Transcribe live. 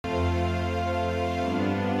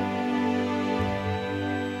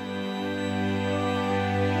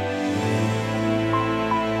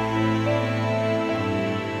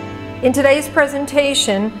In today's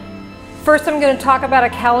presentation, first I'm going to talk about a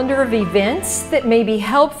calendar of events that may be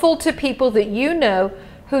helpful to people that you know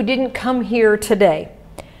who didn't come here today.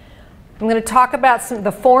 I'm going to talk about some of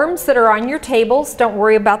the forms that are on your tables. Don't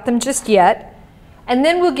worry about them just yet. And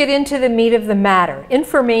then we'll get into the meat of the matter,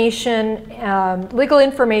 information, legal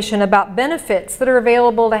information about benefits that are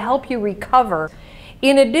available to help you recover.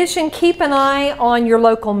 In addition, keep an eye on your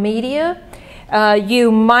local media.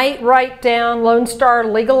 You might write down Lone Star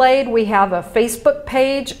Legal Aid. We have a Facebook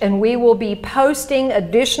page, and we will be posting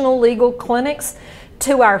additional legal clinics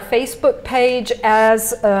to our Facebook page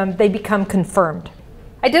as they become confirmed.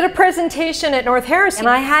 I did a presentation at North Harrison, and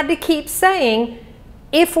I had to keep saying,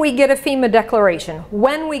 if we get a FEMA declaration,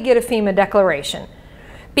 when we get a FEMA declaration,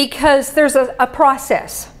 because there's a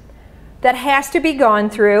process that has to be gone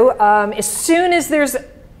through. As soon as there's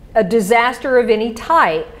a disaster of any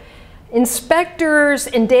type, inspectors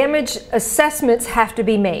and damage assessments have to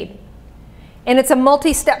be made. And it's a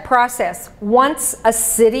multi-step process. Once a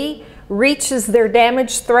city reaches their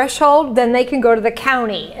damage threshold, then they can go to the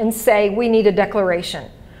county and say, we need a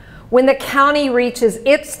declaration. When the county reaches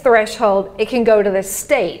its threshold, it can go to the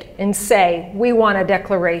state and say, we want a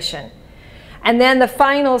declaration. And then the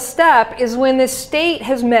final step is when the state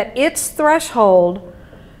has met its threshold,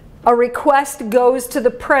 a request goes to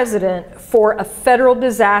the president for a federal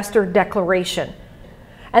disaster declaration.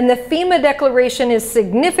 And the FEMA declaration is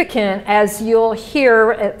significant, as you'll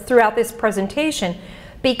hear throughout this presentation,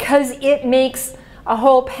 because it makes a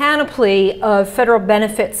whole panoply of federal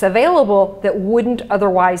benefits available that wouldn't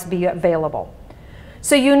otherwise be available.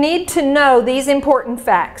 So you need to know these important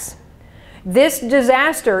facts. This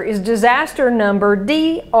disaster is disaster number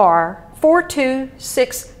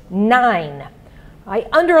DR4269. I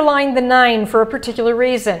underlined the 9 for a particular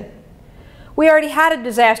reason. We already had a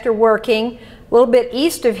disaster working a little bit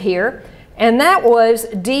east of here, and that was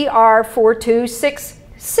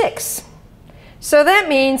DR4266. So that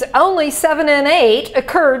means only 7 and 8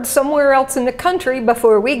 occurred somewhere else in the country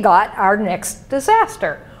before we got our next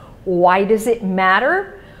disaster. Why does it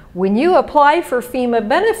matter? When you apply for FEMA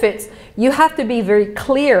benefits, you have to be very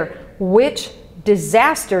clear which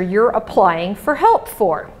disaster you're applying for help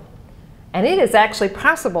for. And it is actually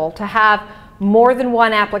possible to have more than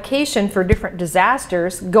one application for different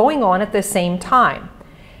disasters going on at the same time.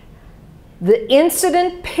 The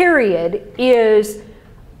incident period is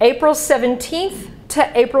April 17th to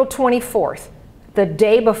April 24th, the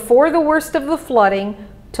day before the worst of the flooding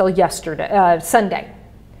till Sunday.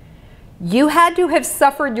 You had to have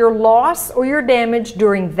suffered your loss or your damage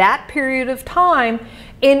during that period of time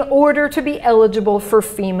in order to be eligible for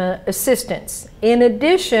FEMA assistance. In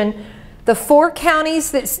addition, the 4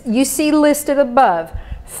 counties that you see listed above,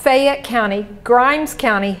 Fayette County, Grimes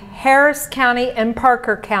County, Harris County, and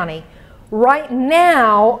Parker County, right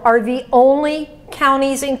now are the only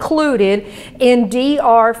counties included in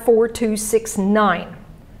DR4269.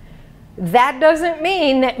 That doesn't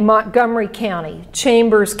mean that Montgomery County,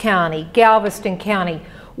 Chambers County, Galveston County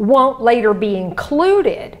won't later be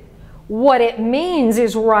included. What it means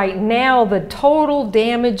is right now the total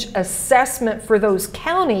damage assessment for those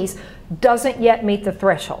counties doesn't yet meet the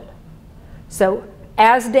threshold. So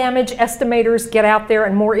as damage estimators get out there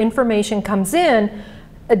and more information comes in,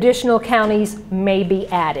 additional counties may be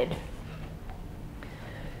added.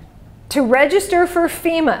 To register for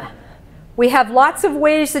FEMA, we have lots of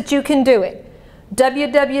ways that you can do it.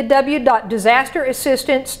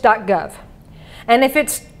 www.disasterassistance.gov. And if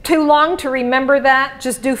it's too long to remember that,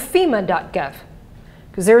 just do FEMA.gov,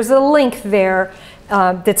 because there's a link there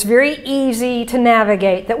that's very easy to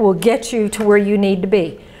navigate that will get you to where you need to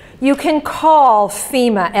be. You can call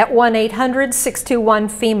FEMA at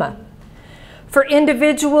 1-800-621-FEMA. For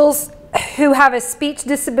individuals who have a speech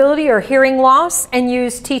disability or hearing loss and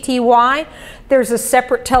use TTY, there's a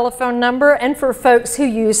separate telephone number. And for folks who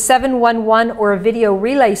use 711 or a video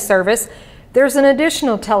relay service, there's an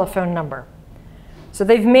additional telephone number. So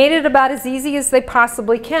they've made it about as easy as they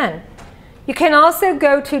possibly can. You can also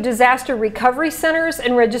go to disaster recovery centers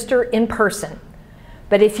and register in person.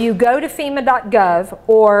 But if you go to FEMA.gov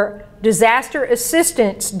or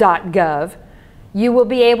disasterassistance.gov, you will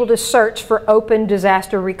be able to search for open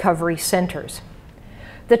disaster recovery centers.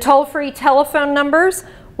 The toll-free telephone numbers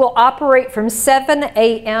will operate from 7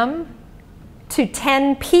 a.m. to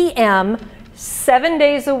 10 p.m. 7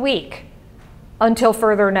 days a week until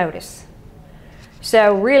further notice.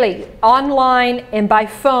 So really, online and by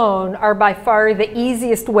phone are by far the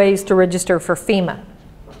easiest ways to register for FEMA. All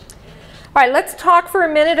right, let's talk for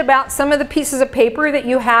a minute about some of the pieces of paper that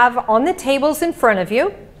you have on the tables in front of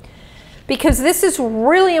you, because this is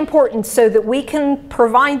really important so that we can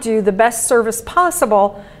provide you the best service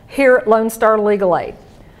possible here at Lone Star Legal Aid.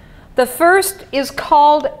 The first is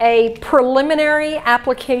called a preliminary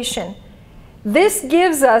application. This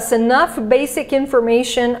gives us enough basic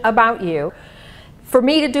information about you for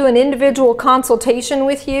me to do an individual consultation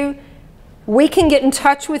with you. We can get in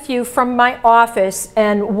touch with you from my office,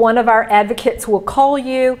 and one of our advocates will call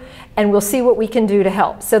you and we'll see what we can do to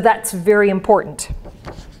help. So that's very important.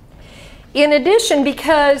 In addition,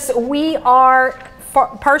 because we are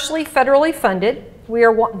partially federally funded, we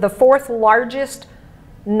are the fourth largest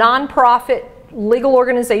nonprofit legal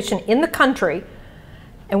organization in the country.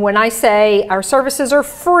 And when I say our services are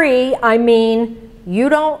free, I mean you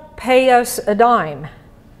don't pay us a dime.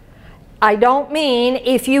 I don't mean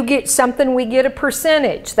if you get something, we get a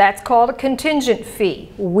percentage. That's called a contingent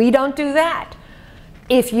fee. We don't do that.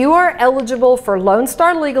 If you are eligible for Lone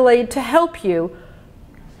Star Legal Aid to help you,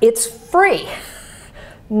 it's free.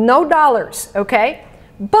 No dollars, okay?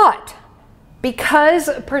 But because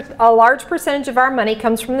a large percentage of our money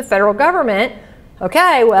comes from the federal government,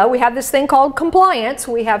 okay, well, we have this thing called compliance.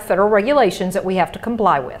 We have federal regulations that we have to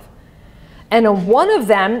comply with. And one of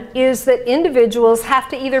them is that individuals have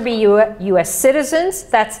to either be U.S. citizens.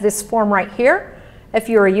 That's this form right here. If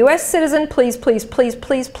you're a U.S. citizen, please, please, please,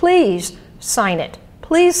 please, please sign it.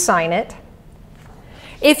 Please sign it.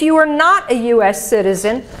 If you are not a U.S.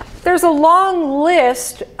 citizen, there's a long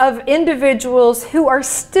list of individuals who are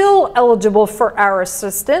still eligible for our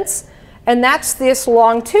assistance, and that's this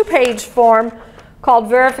long 2-page form called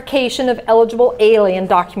Verification of Eligible Alien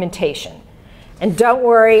Documentation. And don't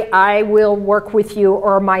worry, I will work with you,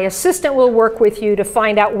 or my assistant will work with you to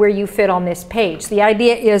find out where you fit on this page. The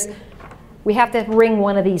idea is we have to ring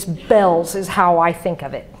one of these bells, is how I think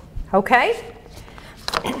of it. Okay?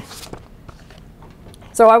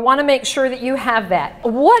 So I want to make sure that you have that.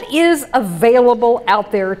 What is available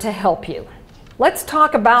out there to help you? Let's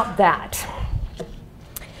talk about that.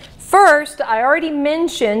 First, I already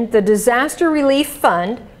mentioned the Disaster Relief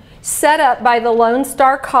Fund set up by the Lone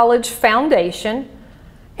Star College Foundation,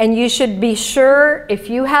 and you should be sure, if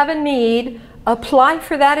you have a need, apply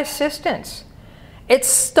for that assistance. It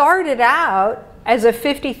started out as a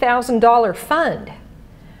 $50,000 fund.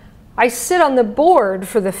 I sit on the board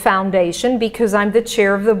for the foundation because I'm the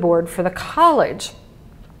chair of the board for the college.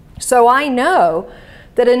 So I know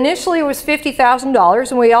that initially it was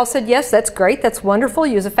 $50,000, and we all said, yes, that's great, that's wonderful,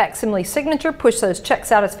 use a facsimile signature, push those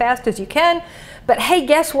checks out as fast as you can. But hey,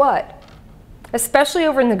 guess what? Especially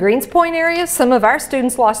over in the Greens Point area, some of our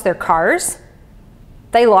students lost their cars,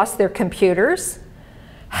 they lost their computers.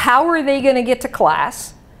 How are they going to get to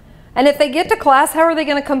class? And if they get to class, how are they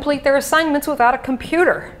going to complete their assignments without a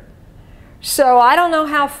computer? So I don't know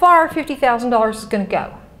how far $50,000 is going to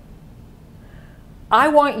go. I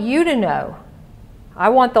want you to know, I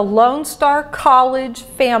want the Lone Star College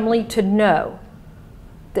family to know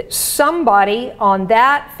that somebody on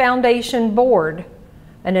that foundation board,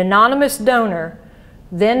 an anonymous donor,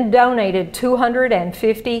 then donated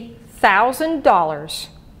 $250,000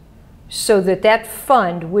 so that that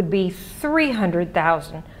fund would be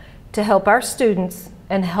 $300,000 to help our students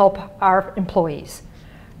and help our employees.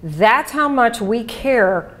 That's how much we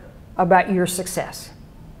care about your success.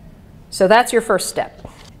 So that's your first step.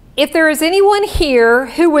 If there is anyone here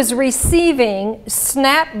who was receiving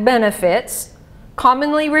SNAP benefits,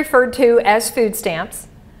 commonly referred to as food stamps,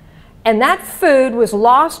 and that food was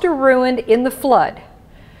lost or ruined in the flood,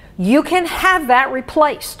 you can have that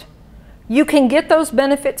replaced. You can get those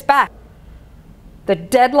benefits back. The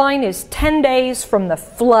deadline is 10 days from the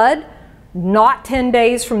flood, not 10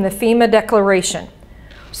 days from the FEMA declaration.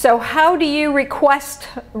 So how do you request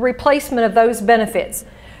replacement of those benefits?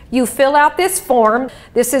 You fill out this form.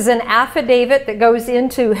 This is an affidavit that goes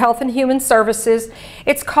into Health and Human Services.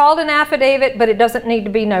 It's called an affidavit, but it doesn't need to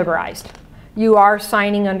be notarized. You are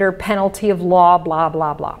signing under penalty of law, blah,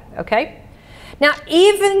 blah, blah, okay? Now,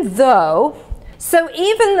 even though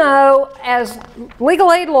as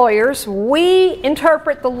legal aid lawyers, we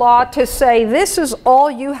interpret the law to say this is all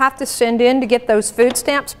you have to send in to get those food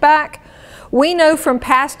stamps back, we know from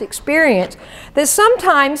past experience that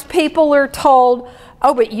sometimes people are told,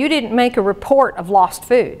 oh, but you didn't make a report of lost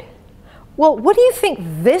food. Well, what do you think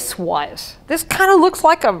this was? This kind of looks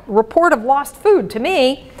like a report of lost food to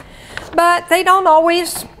me, but they don't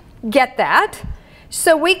always get that.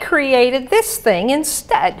 So we created this thing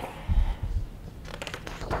instead.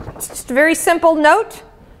 It's just a very simple note. It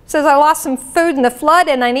says I lost some food in the flood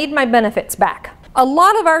and I need my benefits back. A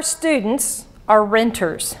lot of our students are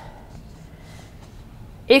renters.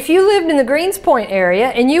 If you lived in the Greens Point area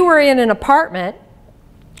and you were in an apartment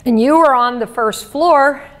and you were on the first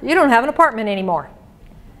floor, you don't have an apartment anymore.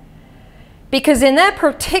 Because in that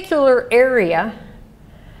particular area,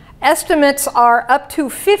 Estimates are up to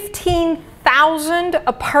 15,000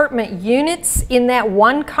 apartment units in that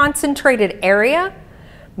one concentrated area.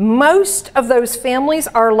 Most of those families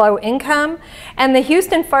are low income, and the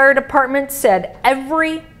Houston Fire Department said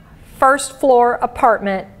every first floor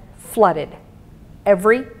apartment flooded.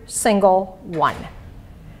 Every single one.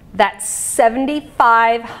 That's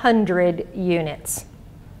 7,500 units.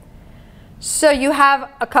 So you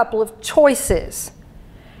have a couple of choices,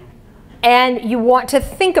 and you want to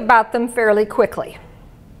think about them fairly quickly.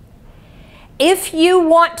 If you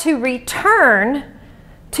want to return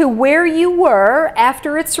to where you were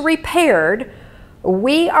after it's repaired,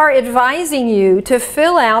 we are advising you to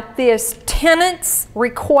fill out this tenant's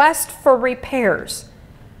request for repairs.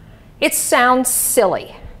 It sounds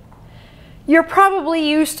silly. You're probably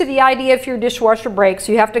used to the idea if your dishwasher breaks,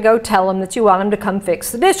 you have to go tell them that you want them to come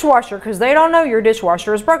fix the dishwasher because they don't know your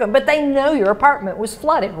dishwasher is broken, but they know your apartment was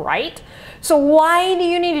flooded, right? So why do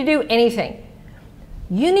you need to do anything?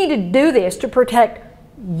 You need to do this to protect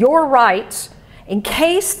your rights in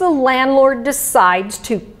case the landlord decides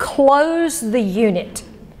to close the unit.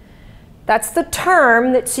 That's the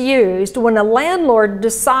term that's used when a landlord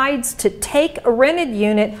decides to take a rented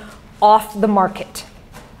unit off the market.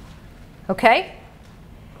 Okay?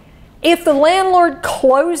 If the landlord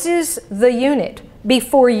closes the unit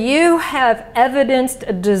before you have evidenced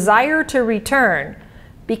a desire to return,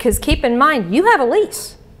 because keep in mind, you have a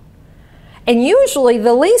lease. And usually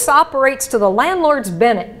the lease operates to the landlord's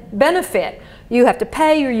benefit. You have to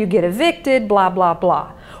pay or you get evicted, blah, blah,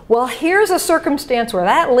 blah. Well, here's a circumstance where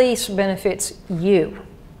that lease benefits you.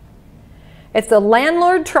 If the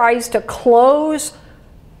landlord tries to close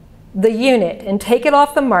the unit and take it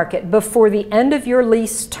off the market before the end of your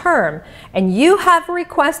lease term, and you have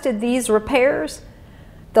requested these repairs,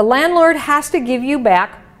 the landlord has to give you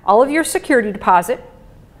back all of your security deposit,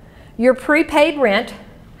 your prepaid rent,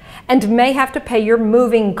 and may have to pay your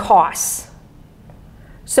moving costs.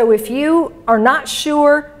 So if you are not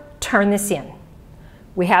sure, turn this in.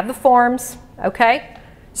 We have the forms, okay?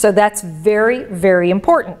 So that's very, very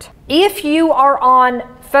important. If you are on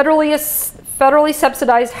federally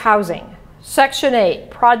subsidized housing, Section 8,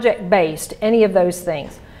 project-based, any of those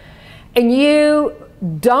things, and you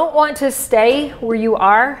don't want to stay where you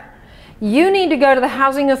are, you need to go to the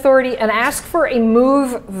housing authority and ask for a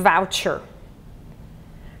move voucher.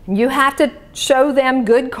 You have to show them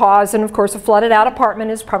good cause, and of course a flooded out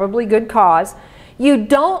apartment is probably good cause. You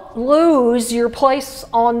don't lose your place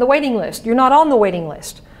on the waiting list. You're not on the waiting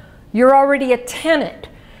list. You're already a tenant.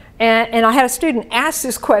 And I had a student ask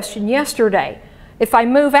this question yesterday. If I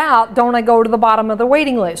move out, don't I go to the bottom of the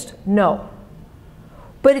waiting list? No.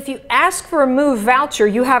 But if you ask for a move voucher,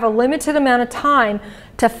 you have a limited amount of time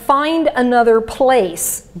to find another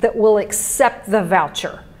place that will accept the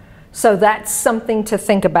voucher. So that's something to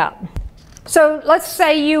think about. So let's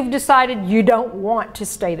say you've decided you don't want to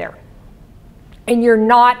stay there and you're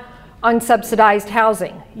not on subsidized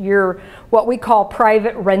housing. You're what we call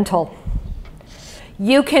private rental.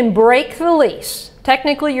 You can break the lease.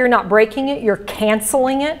 Technically, you're not breaking it, you're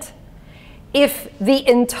canceling it if the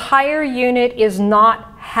entire unit is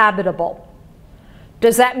not habitable.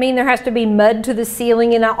 Does that mean there has to be mud to the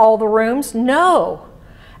ceiling in all the rooms? No,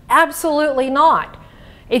 absolutely not.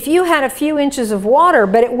 If you had a few inches of water,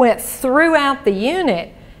 but it went throughout the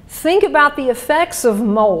unit, think about the effects of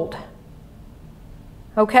mold.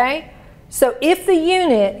 Okay? So if the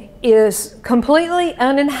unit is completely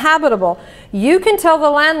uninhabitable, you can tell the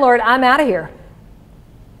landlord, I'm out of here.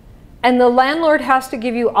 And the landlord has to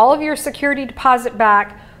give you all of your security deposit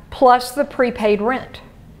back plus the prepaid rent.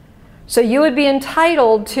 So you would be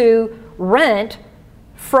entitled to rent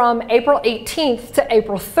from April 18th to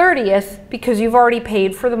April 30th because you've already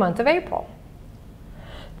paid for the month of April.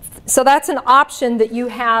 So that's an option that you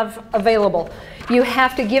have available. You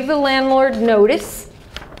have to give the landlord notice.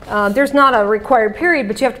 There's not a required period,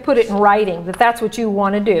 but you have to put it in writing that that's what you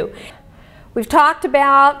want to do. We've talked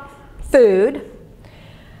about food.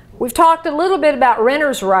 We've talked a little bit about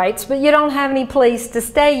renter's rights, but you don't have any place to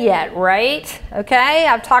stay yet, right? Okay,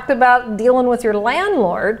 I've talked about dealing with your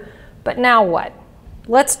landlord, but now what?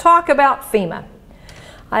 Let's talk about FEMA.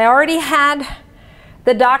 I already had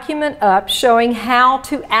the document up showing how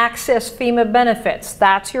to access FEMA benefits.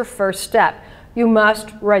 That's your first step. You must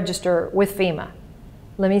register with FEMA.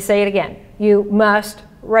 Let me say it again. You must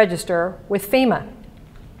register with FEMA.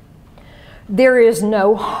 There is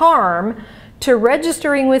no harm to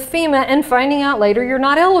registering with FEMA and finding out later you're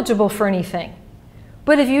not eligible for anything.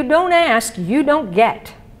 But if you don't ask, you don't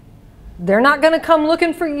get. They're not going to come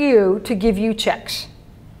looking for you to give you checks.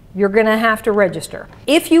 You're going to have to register.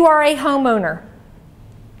 If you are a homeowner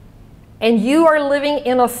and you are living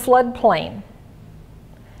in a floodplain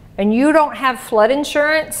and you don't have flood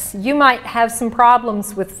insurance, you might have some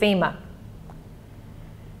problems with FEMA.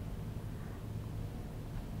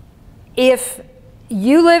 If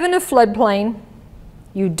you live in a floodplain,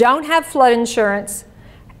 you don't have flood insurance,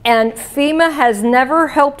 and FEMA has never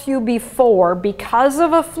helped you before because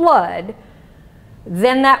of a flood,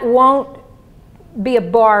 then that won't be a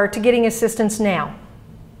bar to getting assistance now.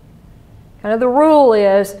 Kind of the rule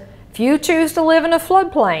is, if you choose to live in a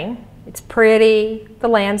floodplain, it's pretty, the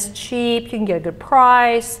land's cheap, you can get a good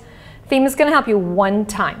price, FEMA's going to help you one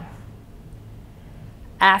time.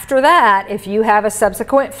 After that, if you have a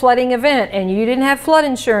subsequent flooding event and you didn't have flood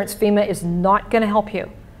insurance, FEMA is not going to help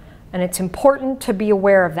you. And it's important to be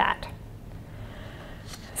aware of that.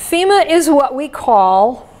 FEMA is what we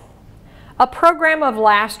call a program of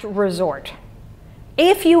last resort.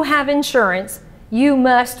 If you have insurance, you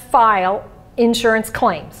must file insurance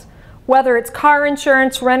claims. Whether it's car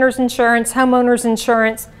insurance, renter's insurance, homeowner's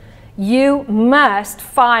insurance, you must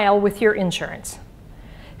file with your insurance.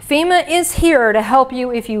 FEMA is here to help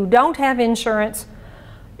you if you don't have insurance,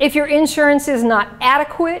 if your insurance is not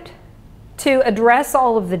adequate to address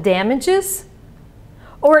all of the damages,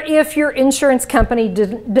 or if your insurance company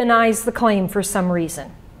denies the claim for some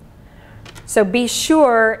reason. So be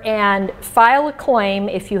sure and file a claim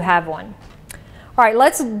if you have one. All right,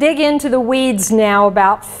 let's dig into the weeds now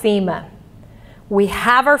about FEMA. We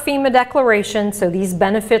have our FEMA declaration, so these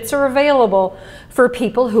benefits are available for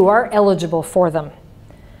people who are eligible for them.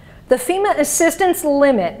 The FEMA assistance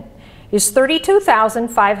limit is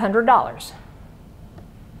 $32,500.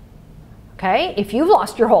 Okay, if you've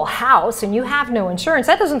lost your whole house and you have no insurance,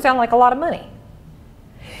 that doesn't sound like a lot of money.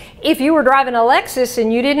 If you were driving a Lexus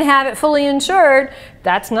and you didn't have it fully insured,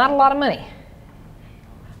 that's not a lot of money.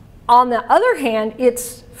 On the other hand,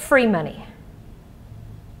 it's free money.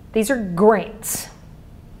 These are grants.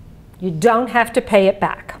 You don't have to pay it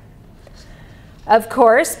back. Of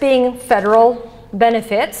course, being federal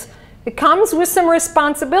benefits, it comes with some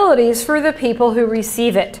responsibilities for the people who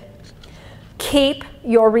receive it. Keep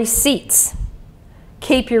your receipts.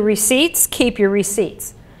 Keep your receipts, keep your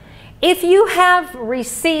receipts. If you have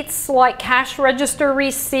receipts like cash register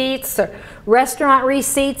receipts or restaurant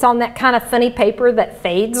receipts on that kind of funny paper that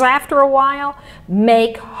fades after a while,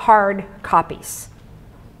 make hard copies.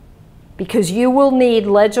 Because you will need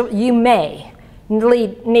may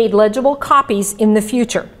need legible copies in the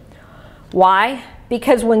future. Why?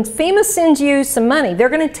 Because when FEMA sends you some money, they're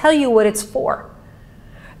going to tell you what it's for.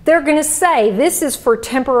 They're going to say, this is for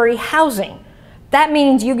temporary housing. That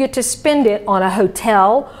means you get to spend it on a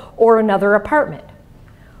hotel or another apartment.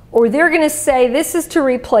 Or they're going to say, this is to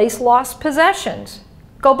replace lost possessions.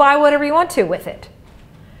 Go buy whatever you want to with it.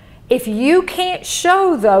 If you can't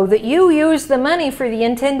show, though, that you use the money for the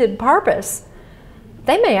intended purpose,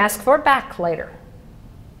 they may ask for it back later.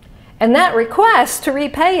 And that request to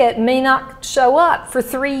repay it may not show up for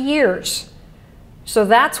 3 years. So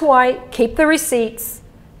that's why keep the receipts,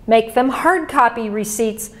 make them hard copy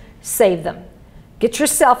receipts, save them. Get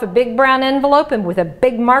yourself a big brown envelope and with a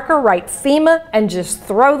big marker write FEMA and just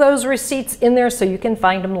throw those receipts in there so you can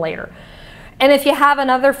find them later. And if you have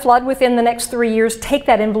another flood within the next 3 years, take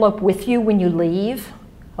that envelope with you when you leave,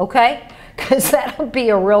 okay? Because that'll be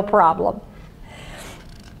a real problem.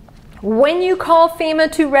 When you call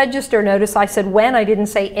FEMA to register, notice I said when, I didn't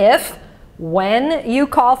say if. When you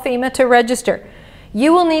call FEMA to register,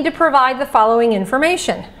 you will need to provide the following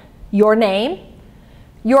information. Your name,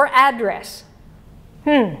 your address.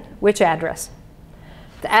 Which address?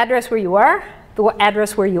 The address where you are, the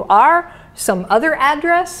address where you are, some other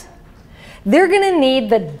address. They're going to need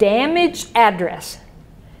the damaged address.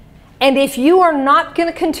 And if you are not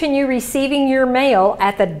going to continue receiving your mail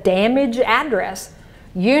at the damaged address,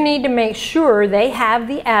 you need to make sure they have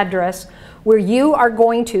the address where you are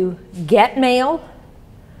going to get mail,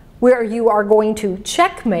 where you are going to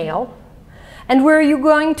check mail, and where you're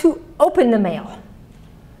going to open the mail.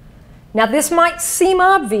 Now this might seem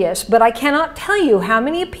obvious, but I cannot tell you how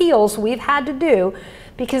many appeals we've had to do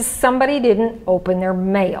because somebody didn't open their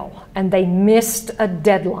mail and they missed a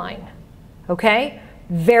deadline. Okay?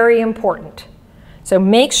 Very important. So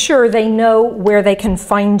make sure they know where they can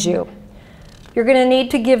find you. You're going to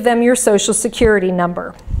need to give them your Social Security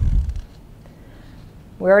number.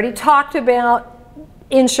 We already talked about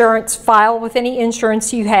insurance. File with any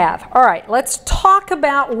insurance you have. All right, let's talk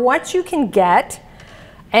about what you can get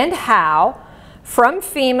and how from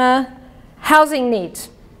FEMA housing needs.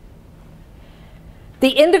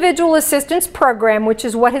 The Individual Assistance Program, which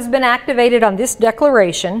is what has been activated on this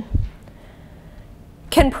declaration,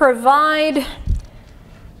 can provide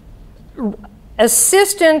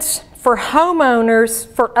assistance for homeowners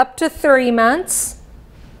for up to 3 months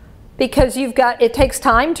because it takes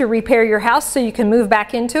time to repair your house so you can move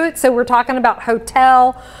back into it. So we're talking about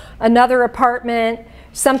hotel, another apartment,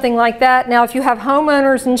 something like that. Now, if you have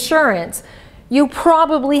homeowners insurance, you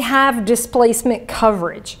probably have displacement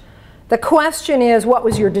coverage. The question is, what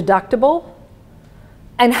was your deductible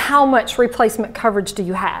and how much replacement coverage do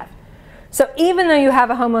you have? So even though you have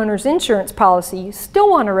a homeowner's insurance policy, you still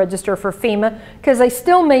want to register for FEMA because they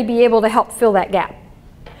still may be able to help fill that gap.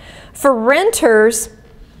 For renters,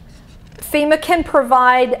 FEMA can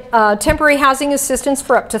provide temporary housing assistance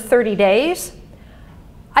for up to 30 days.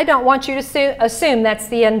 I don't want you to assume that's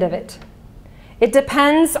the end of it. It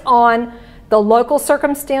depends on the local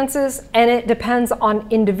circumstances and it depends on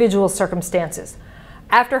individual circumstances.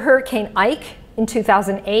 After Hurricane Ike in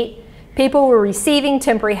 2008, people were receiving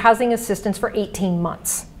temporary housing assistance for 18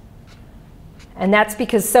 months. And that's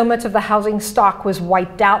because so much of the housing stock was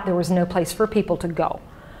wiped out, there was no place for people to go.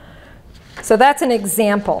 So that's an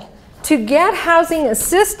example. To get housing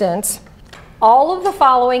assistance, all of the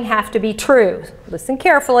following have to be true. Listen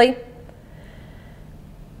carefully.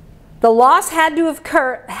 The loss had to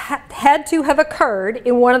have occurred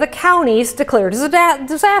in one of the counties declared as a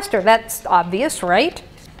disaster. That's obvious, right?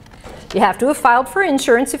 You have to have filed for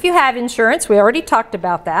insurance if you have insurance. We already talked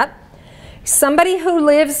about that. Somebody who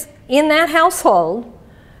lives in that household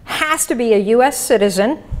has to be a U.S.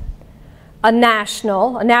 citizen, a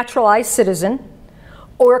national, a naturalized citizen,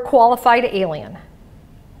 or a qualified alien.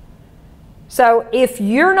 So if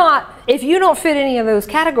you don't fit any of those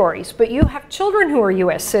categories, but you have children who are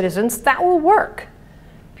U.S. citizens, that will work.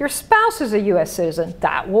 If your spouse is a U.S. citizen,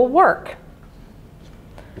 that will work.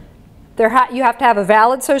 You have to have a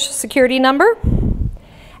valid Social Security number.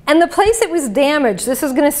 And the place it was damaged, this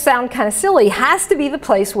is going to sound kind of silly, has to be the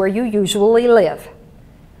place where you usually live.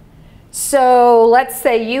 So let's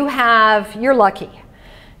say you're lucky.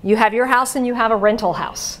 You have your house and you have a rental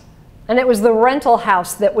house. And it was the rental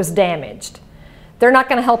house that was damaged. They're not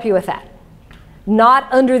going to help you with that. Not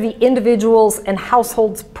under the individuals and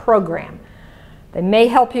households program. They may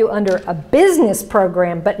help you under a business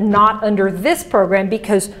program, but not under this program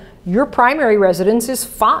because your primary residence is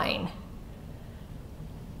fine.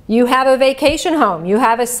 You have a vacation home, you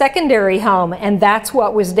have a secondary home, and that's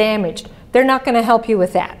what was damaged. They're not going to help you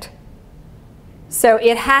with that. So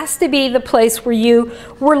it has to be the place where you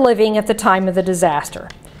were living at the time of the disaster.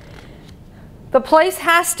 The place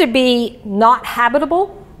has to be not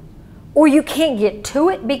habitable, or you can't get to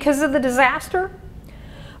it because of the disaster,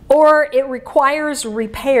 or it requires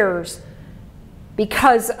repairs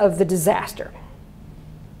because of the disaster.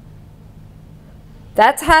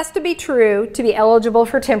 That has to be true to be eligible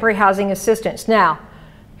for temporary housing assistance. Now,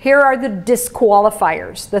 here are the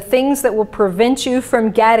disqualifiers, the things that will prevent you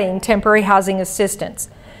from getting temporary housing assistance.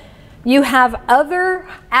 You have other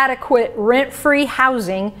adequate rent-free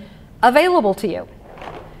housing available to you.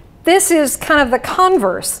 This is kind of the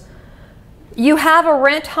converse. You have a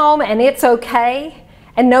rent home and it's okay,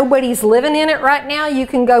 and nobody's living in it right now, you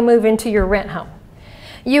can go move into your rent home.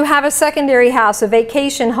 You have a secondary house, a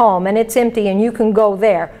vacation home, and it's empty and you can go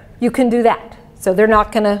there. You can do that. So they're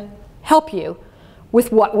not going to help you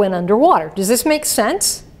with what went underwater. Does this make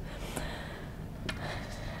sense?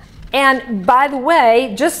 And by the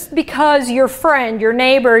way, just because your friend, your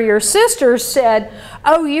neighbor, your sister said,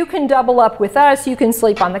 oh, you can double up with us, you can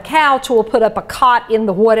sleep on the couch, we'll put up a cot in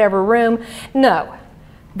the whatever room. No,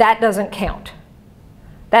 that doesn't count.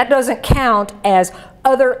 That doesn't count as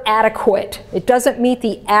other adequate. It doesn't meet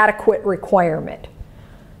the adequate requirement.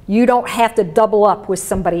 You don't have to double up with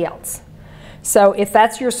somebody else. So if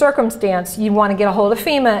that's your circumstance, you want to get a hold of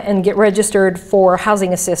FEMA and get registered for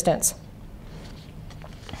housing assistance.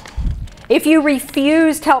 If you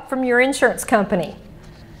refused help from your insurance company,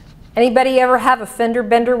 anybody ever have a fender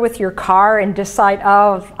bender with your car and decide,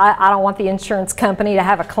 oh, I don't want the insurance company to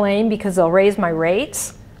have a claim because they'll raise my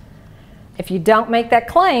rates? If you don't make that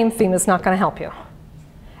claim, FEMA's not going to help you.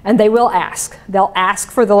 And they will ask. They'll ask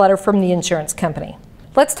for the letter from the insurance company.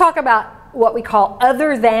 Let's talk about what we call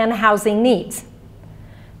other than housing needs.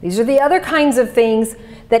 These are the other kinds of things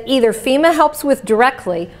that either FEMA helps with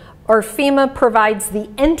directly or FEMA provides the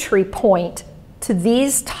entry point to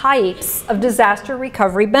these types of disaster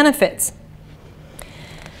recovery benefits.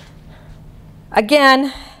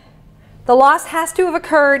 Again, the loss has to have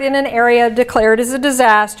occurred in an area declared as a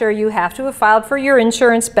disaster. You have to have filed for your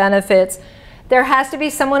insurance benefits. There has to be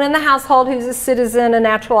someone in the household who's a citizen, a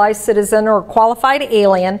naturalized citizen, or a qualified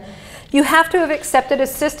alien. You have to have accepted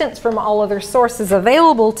assistance from all other sources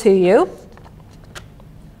available to you.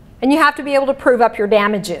 And you have to be able to prove up your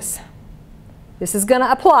damages. This is going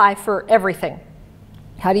to apply for everything.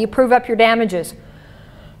 How do you prove up your damages?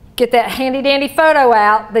 Get that handy dandy photo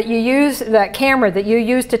out that you use, that camera that you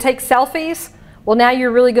use to take selfies. Well, now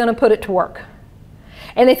you're really going to put it to work.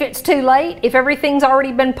 And if it's too late, if everything's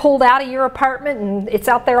already been pulled out of your apartment and it's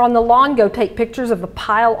out there on the lawn, go take pictures of the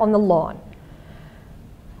pile on the lawn.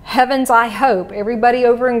 Heavens, I hope everybody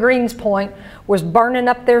over in Greens Point was burning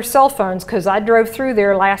up their cell phones, because I drove through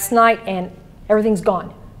there last night and everything's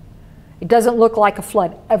gone. It doesn't look like a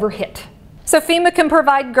flood ever hit. So FEMA can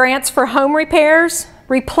provide grants for home repairs,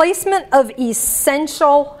 replacement of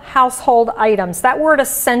essential household items. That word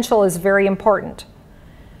essential is very important.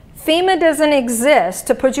 FEMA doesn't exist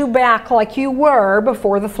to put you back like you were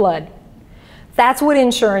before the flood. That's what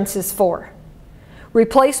insurance is for.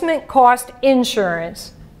 Replacement cost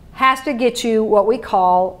insurance has to get you what we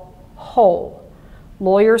call whole.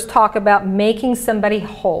 Lawyers talk about making somebody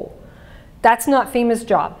whole. That's not FEMA's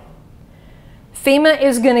job. FEMA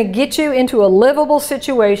is going to get you into a livable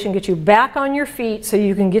situation, get you back on your feet so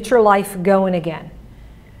you can get your life going again.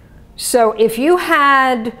 So if you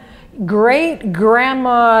had great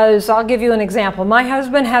grandma's, I'll give you an example. My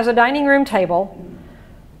husband has a dining room table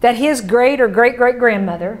that his great or great great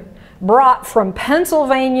grandmother brought from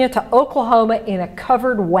Pennsylvania to Oklahoma in a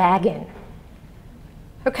covered wagon.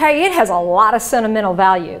 Okay, it has a lot of sentimental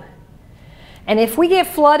value. And if we get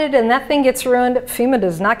flooded and that thing gets ruined, FEMA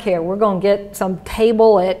does not care. We're going to get some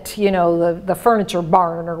table at, you know, the furniture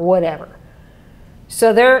barn or whatever.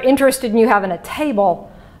 So they're interested in you having a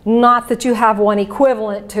table, not that you have one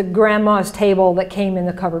equivalent to grandma's table that came in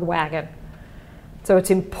the covered wagon. So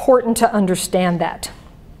it's important to understand that.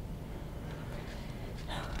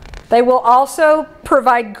 They will also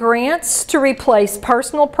provide grants to replace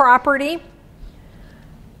personal property.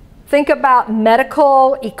 Think about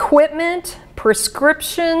medical equipment,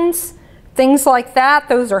 prescriptions, things like that.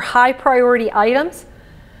 Those are high priority items.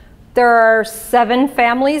 There are 7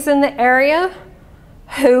 families in the area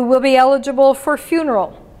who will be eligible for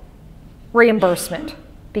funeral reimbursement,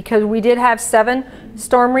 because we did have 7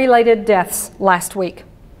 storm-related deaths last week.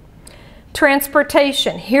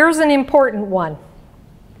 Transportation, here's an important one.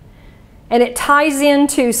 And it ties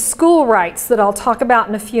into school rights that I'll talk about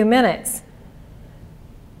in a few minutes.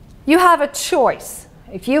 You have a choice,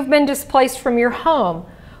 if you've been displaced from your home,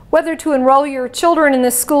 whether to enroll your children in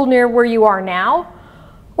the school near where you are now,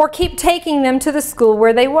 or keep taking them to the school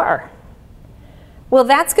where they were. Well,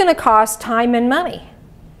 that's going to cost time and money.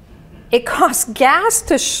 It costs gas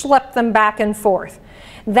to schlep them back and forth.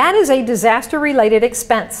 That is a disaster-related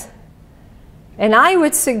expense. And I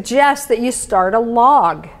would suggest that you start a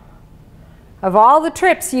log of all the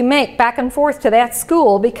trips you make back and forth to that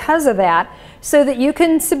school because of that, so that you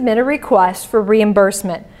can submit a request for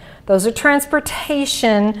reimbursement. Those are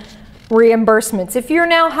transportation reimbursements. If you're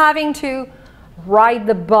now having to ride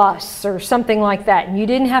the bus or something like that, and you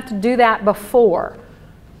didn't have to do that before,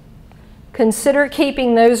 consider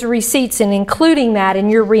keeping those receipts and including that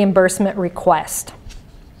in your reimbursement request.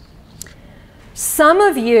 Some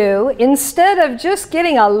of you, instead of just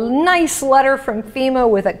getting a nice letter from FEMA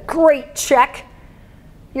with a great check,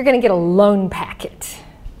 you're going to get a loan packet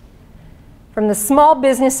from the Small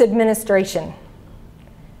Business Administration.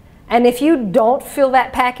 And if you don't fill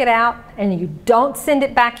that packet out and you don't send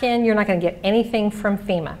it back in, you're not going to get anything from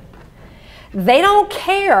FEMA. They don't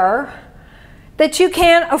care that you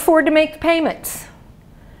can't afford to make the payments.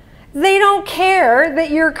 They don't care that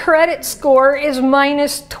your credit score is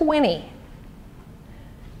minus 20.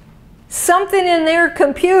 Something in their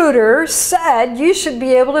computer said you should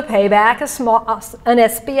be able to pay back an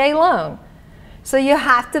SBA loan. So you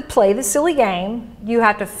have to play the silly game. You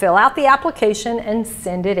have to fill out the application and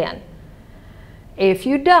send it in. If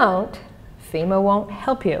you don't, FEMA won't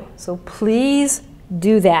help you. So please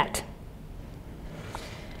do that.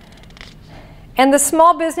 And the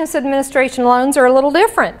Small Business Administration loans are a little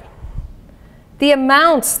different. The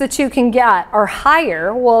amounts that you can get are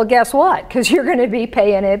higher. Well, guess what? Because you're going to be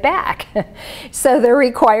paying it back. So the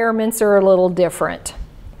requirements are a little different.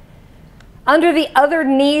 Under the other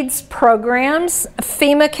needs programs,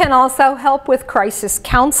 FEMA can also help with crisis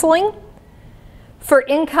counseling, for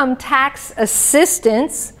income tax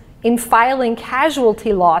assistance in filing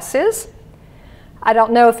casualty losses. I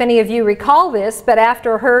don't know if any of you recall this, but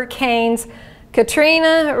after Hurricanes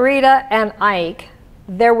Katrina, Rita, and Ike,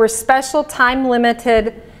 there were special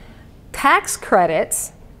time-limited tax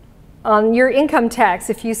credits on your income tax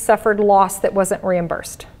if you suffered loss that wasn't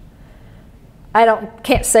reimbursed.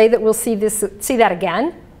 Can't say that we'll see that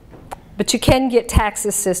again, but you can get tax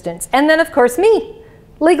assistance. And then, of course, me,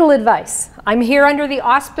 legal advice. I'm here under the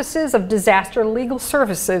auspices of Disaster Legal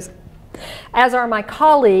Services, as are my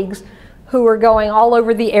colleagues who are going all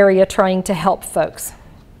over the area trying to help folks.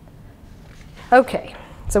 Okay,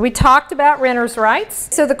 so we talked about renter's rights.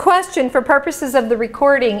 So the question for purposes of the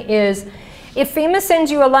recording is, if FEMA sends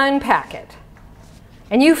you a loan packet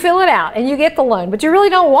and you fill it out and you get the loan, but you really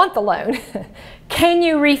don't want the loan, can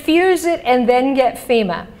you refuse it and then get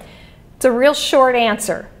FEMA? It's a real short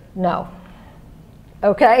answer, no.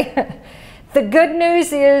 Okay? The good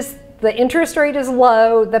news is the interest rate is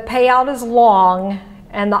low, the payout is long,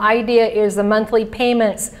 and the idea is the monthly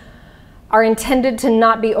payments are intended to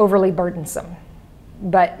not be overly burdensome.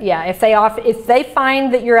 But yeah, if they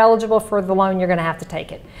find that you're eligible for the loan, you're going to have to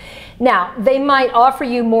take it. Now, they might offer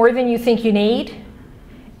you more than you think you need,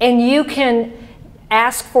 and you can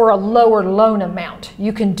ask for a lower loan amount.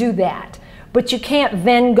 You can do that. But you can't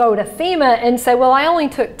then go to FEMA and say, well, I only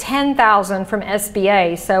took $10,000 from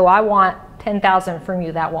SBA, so I want $10,000 from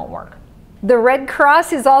you. That won't work. The Red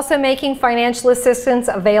Cross is also making financial assistance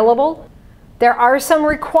available. There are some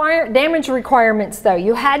damage requirements, though.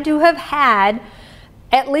 You had to have had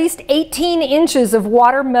at least 18 inches of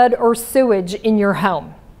water, mud, or sewage in your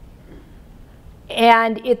home.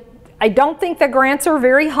 And I don't think the grants are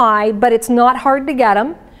very high, but it's not hard to get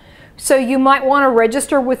them. So you might want to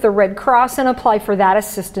register with the Red Cross and apply for that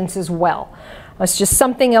assistance as well. That's just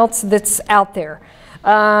something else that's out there.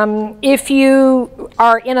 If you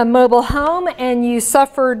are in a mobile home and you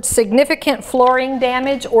suffered significant flooring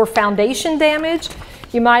damage or foundation damage,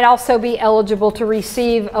 you might also be eligible to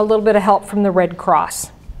receive a little bit of help from the Red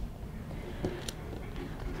Cross.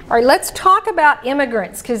 All right, let's talk about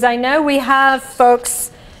immigrants, because I know we have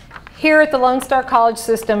folks here at the Lone Star College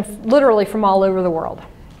system literally from all over the world.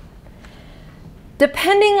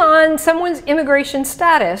 Depending on someone's immigration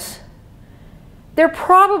status, they're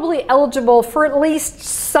probably eligible for at least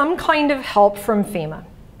some kind of help from FEMA.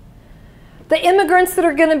 The immigrants that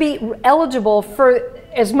are going to be eligible for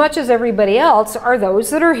as much as everybody else are those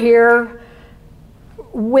that are here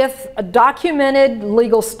with a documented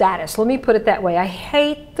legal status. Let me put it that way. I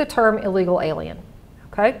hate the term illegal alien,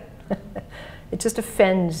 okay? It just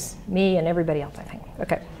offends me and everybody else, I think.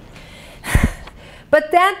 Okay.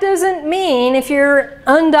 But that doesn't mean if you're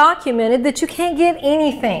undocumented that you can't get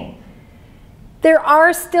anything. There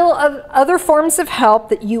are still other forms of help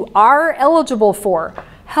that you are eligible for.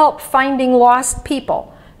 Help finding lost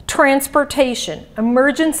people, transportation,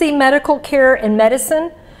 emergency medical care and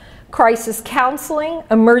medicine, crisis counseling,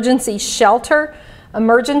 emergency shelter,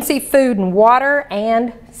 emergency food and water,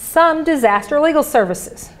 and some disaster legal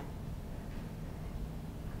services.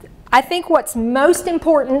 I think what's most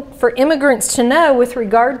important for immigrants to know with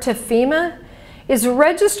regard to FEMA is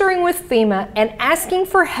registering with FEMA and asking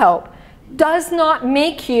for help does not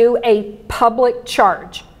make you a public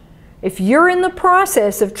charge. If you're in the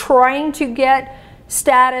process of trying to get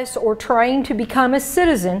status or trying to become a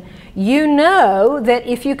citizen, you know that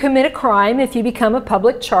if you commit a crime, if you become a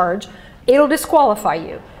public charge, it'll disqualify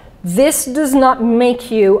you. This does not make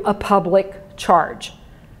you a public charge.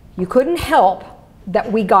 You couldn't help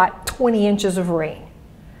that we got 20 inches of rain.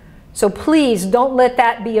 So please don't let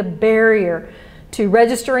that be a barrier to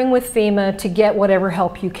registering with FEMA to get whatever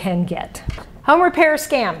help you can get. Home repair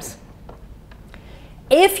scams.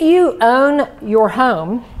 If you own your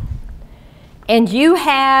home and you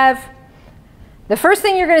have, the first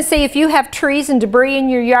thing you're going to see if you have trees and debris in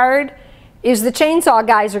your yard is the chainsaw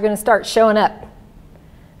guys are going to start showing up.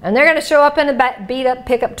 And they're going to show up in a beat up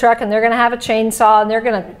pickup truck and they're going to have a chainsaw and they're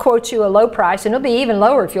going to quote you a low price, and it'll be even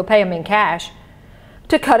lower if you'll pay them in cash,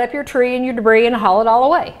 to cut up your tree and your debris and haul it all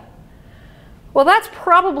away. Well, that's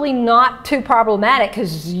probably not too problematic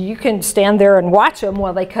because you can stand there and watch them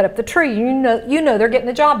while they cut up the tree. You know they're getting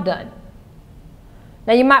the job done.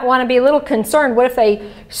 Now you might want to be a little concerned. What if they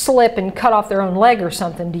slip and cut off their own leg or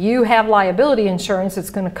something? Do you have liability insurance that's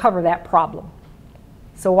going to cover that problem?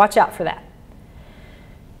 So watch out for that.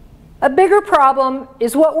 A bigger problem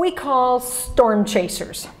is what we call storm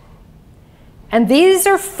chasers. And these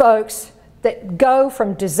are folks that go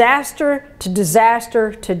from disaster to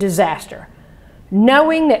disaster to disaster,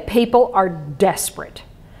 knowing that people are desperate.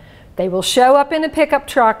 They will show up in a pickup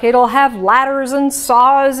truck. It'll have ladders and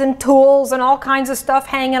saws and tools and all kinds of stuff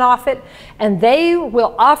hanging off it, and they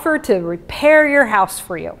will offer to repair your house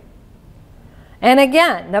for you. And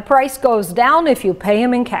again, the price goes down if you pay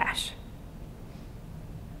them in cash.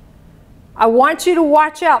 I want you to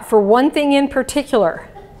watch out for one thing in particular.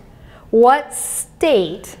 What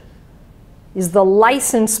state is the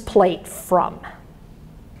license plate from?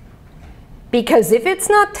 Because if it's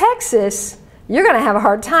not Texas, you're going to have a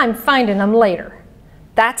hard time finding them later.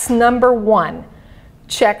 That's number one.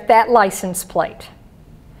 Check that license plate.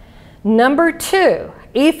 Number two,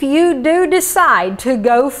 if you do decide to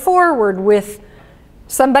go forward with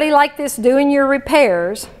somebody like this doing your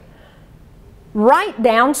repairs, Write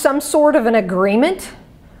down some sort of an agreement,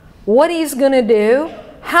 what he's going to do,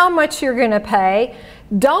 how much you're going to pay.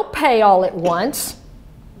 Don't pay all at once.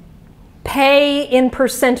 Pay in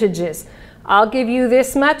percentages. I'll give you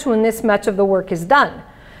this much when this much of the work is done.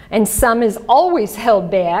 And some is always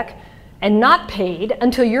held back and not paid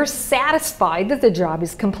until you're satisfied that the job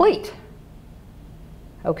is complete.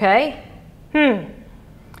 Okay?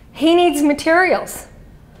 He needs materials.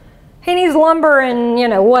 He needs lumber and,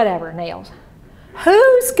 whatever, nails.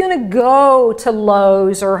 Who's going to go to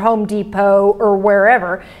Lowe's or Home Depot or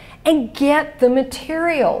wherever and get the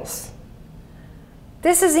materials?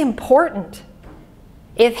 This is important.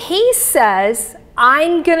 If he says,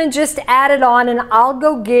 I'm going to just add it on and I'll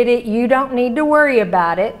go get it, you don't need to worry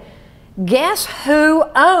about it, guess who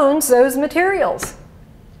owns those materials?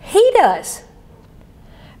 He does.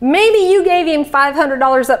 Maybe you gave him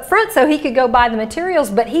 $500 up front so he could go buy the materials,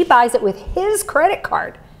 but he buys it with his credit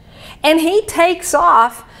card. And he takes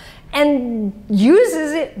off and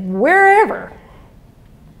uses it wherever.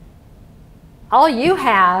 All you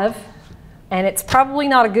have, and it's probably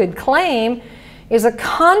not a good claim, is a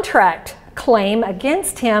contract claim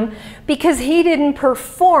against him because he didn't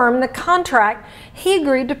perform the contract he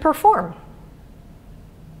agreed to perform.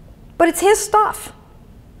 But it's his stuff.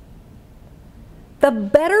 The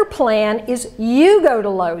better plan is you go to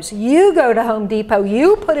Lowe's, you go to Home Depot,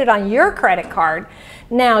 you put it on your credit card.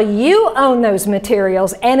 Now you own those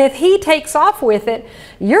materials, and if he takes off with it,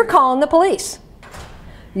 you're calling the police.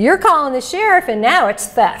 You're calling the sheriff, and now it's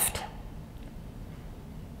theft.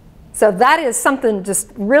 So that is something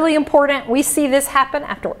just really important. We see this happen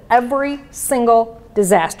after every single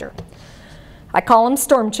disaster. I call them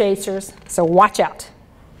storm chasers, so watch out.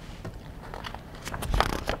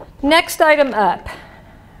 Next item up,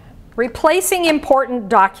 replacing important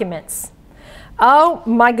documents. Oh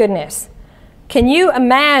my goodness. Can you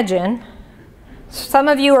imagine, some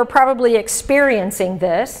of you are probably experiencing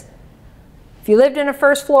this. If you lived in a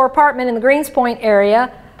first floor apartment in the Greens Point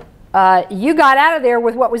area, you got out of there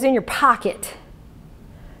with what was in your pocket.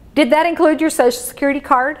 Did that include your Social Security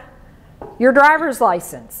card, your driver's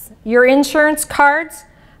license, your insurance cards?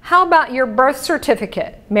 How about your birth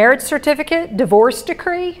certificate, marriage certificate, divorce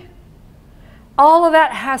decree? All of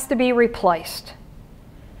that has to be replaced.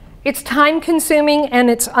 It's time consuming and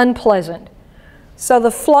it's unpleasant. So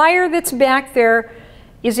the flyer that's back there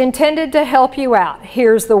is intended to help you out.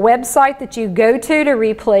 Here's the website that you go to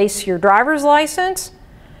replace your driver's license.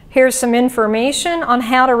 Here's some information on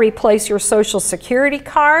how to replace your Social Security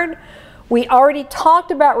card. We already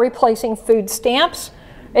talked about replacing food stamps.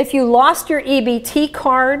 If you lost your EBT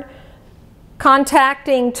card,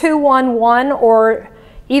 contacting 211 or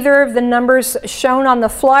either of the numbers shown on the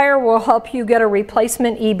flyer will help you get a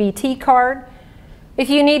replacement EBT card. If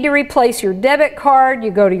you need to replace your debit card,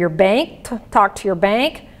 you go to your bank, talk to your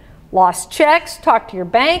bank. Lost checks, talk to your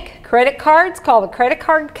bank. Credit cards, call the credit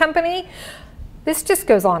card company. This just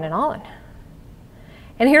goes on and on.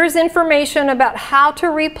 And here's information about how to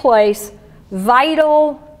replace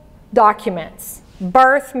vital documents: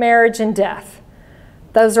 birth, marriage, and death.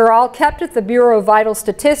 Those are all kept at the Bureau of Vital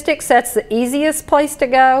Statistics. That's the easiest place to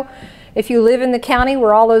go. If you live in the county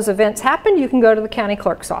where all those events happen, you can go to the county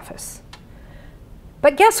clerk's office.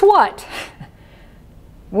 But guess what?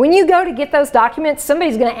 When you go to get those documents,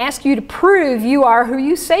 somebody's going to ask you to prove you are who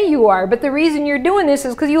you say you are. But the reason you're doing this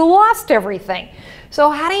is because you lost everything. So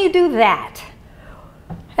how do you do that?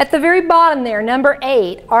 At the very bottom there, number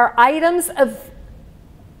 8, are items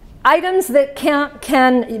that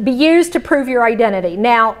can be used to prove your identity.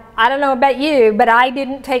 Now, I don't know about you, but I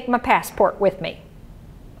didn't take my passport with me.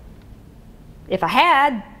 If I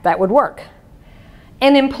had, that would work.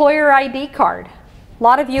 An employer ID card. A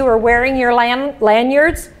lot of you are wearing your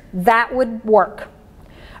lanyards. That would work.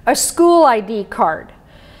 A school ID card.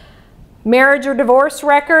 Marriage or divorce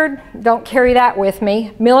record, don't carry that with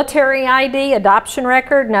me. Military ID, adoption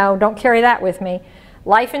record, no, don't carry that with me.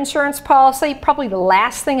 Life insurance policy, probably the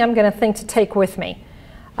last thing I'm going to think to take with me.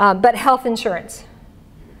 But health insurance.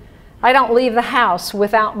 I don't leave the house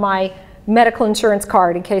without my medical insurance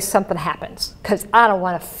card in case something happens, because I don't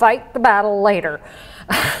want to fight the battle later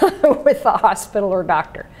with the hospital or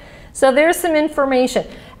doctor. So there's some information.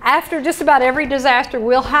 After just about every disaster,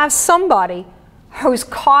 we'll have somebody who's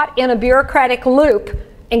caught in a bureaucratic loop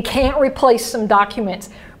and can't replace some documents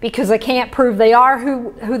because they can't prove they are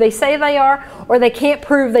who they say they are, or they can't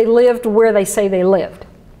prove they lived where they say they lived.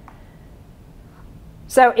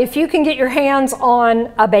 So if you can get your hands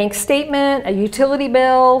on a bank statement, a utility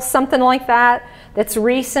bill, something like that, that's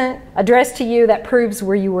recent, addressed to you, that proves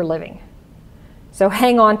where you were living. So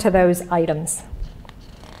hang on to those items.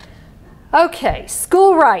 Okay,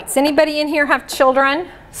 school rights. Anybody in here have children,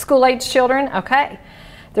 school-age children? Okay.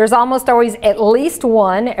 There's almost always at least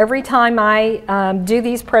one every time I do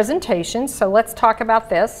these presentations, so let's talk about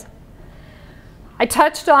this. I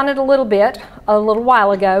touched on it a little bit a little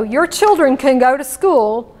while ago. Your children can go to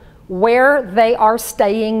school where they are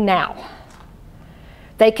staying now.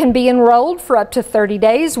 They can be enrolled for up to 30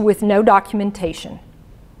 days with no documentation.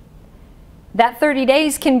 That 30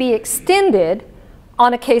 days can be extended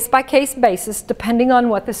on a case-by-case basis depending on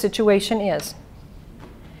what the situation is.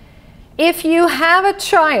 If you have a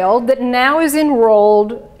child that now is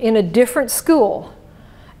enrolled in a different school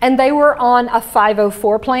and they were on a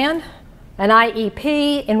 504 plan, an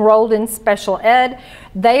IEP, enrolled in special ed,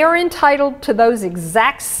 they are entitled to those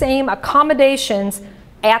exact same accommodations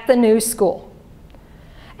at the new school.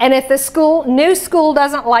 And if the new school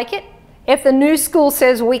doesn't like it, if the new school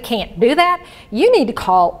says we can't do that, you need to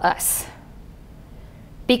call us.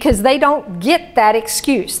 Because they don't get that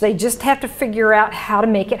excuse. They just have to figure out how to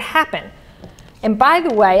make it happen. And by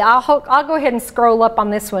the way, I'll go ahead and scroll up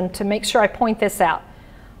on this one to make sure I point this out.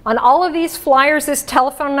 On all of these flyers, this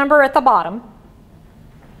telephone number at the bottom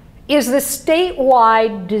is the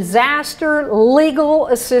statewide disaster legal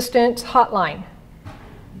assistance hotline.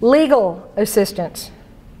 Legal assistance.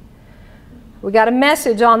 We got a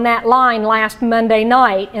message on that line last Monday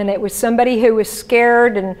night, and it was somebody who was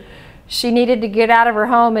scared and she needed to get out of her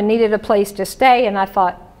home and needed a place to stay, and I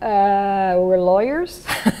thought, we're lawyers?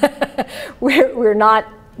 we're not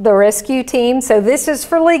the rescue team, so this is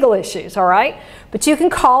for legal issues, all right? But you can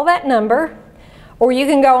call that number, or you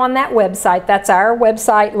can go on that website. That's our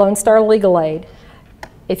website, Lone Star Legal Aid.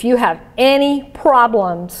 If you have any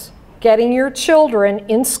problems getting your children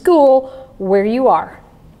in school where you are,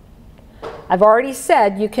 I've already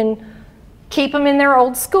said you can keep them in their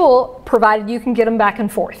old school, provided you can get them back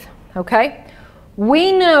and forth. Okay?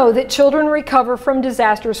 We know that children recover from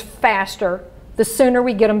disasters faster the sooner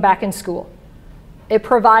we get them back in school. It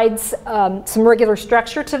provides some regular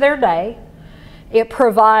structure to their day. It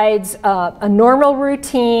provides a normal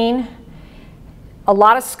routine. A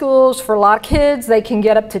lot of schools, for a lot of kids, they can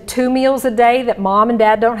get up to 2 meals a day that mom and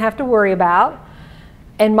dad don't have to worry about.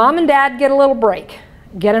 And mom and dad get a little break,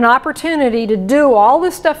 get an opportunity to do all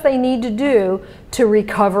the stuff they need to do to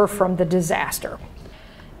recover from the disaster.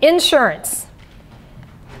 Insurance.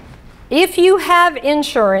 If you have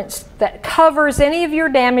insurance that covers any of your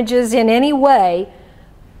damages in any way,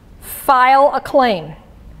 file a claim.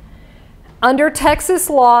 Under Texas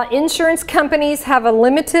law, insurance companies have a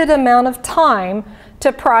limited amount of time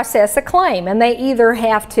to process a claim, and they either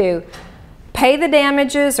have to pay the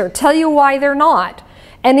damages or tell you why they're not.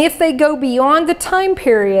 And if they go beyond the time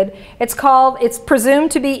period, it's presumed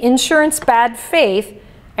to be insurance bad faith,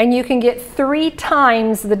 and you can get 3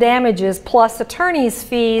 times the damages plus attorney's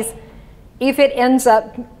fees if it ends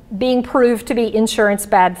up being proved to be insurance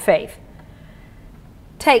bad faith.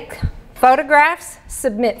 Take photographs,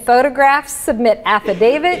 submit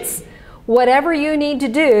affidavits, whatever you need to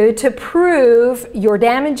do to prove your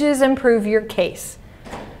damages and prove your case.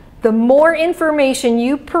 The more information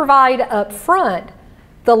you provide up front,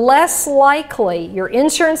 the less likely your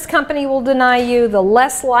insurance company will deny you, the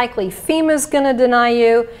less likely FEMA's going to deny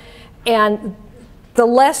you, and the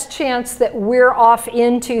less chance that we're off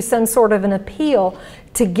into some sort of an appeal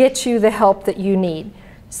to get you the help that you need.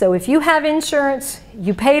 So if you have insurance,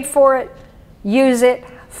 you paid for it, use it,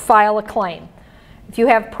 file a claim. If you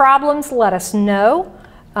have problems, let us know.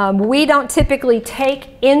 We don't typically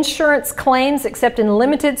take insurance claims except in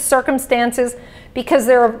limited circumstances because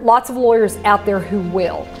there are lots of lawyers out there who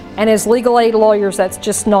will. And as legal aid lawyers, that's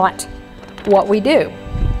just not what we do.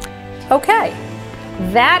 Okay,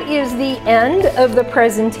 that is the end of the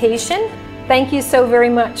presentation. Thank you so very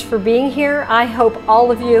much for being here. I hope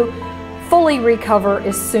all of you fully recover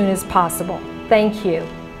as soon as possible. Thank you.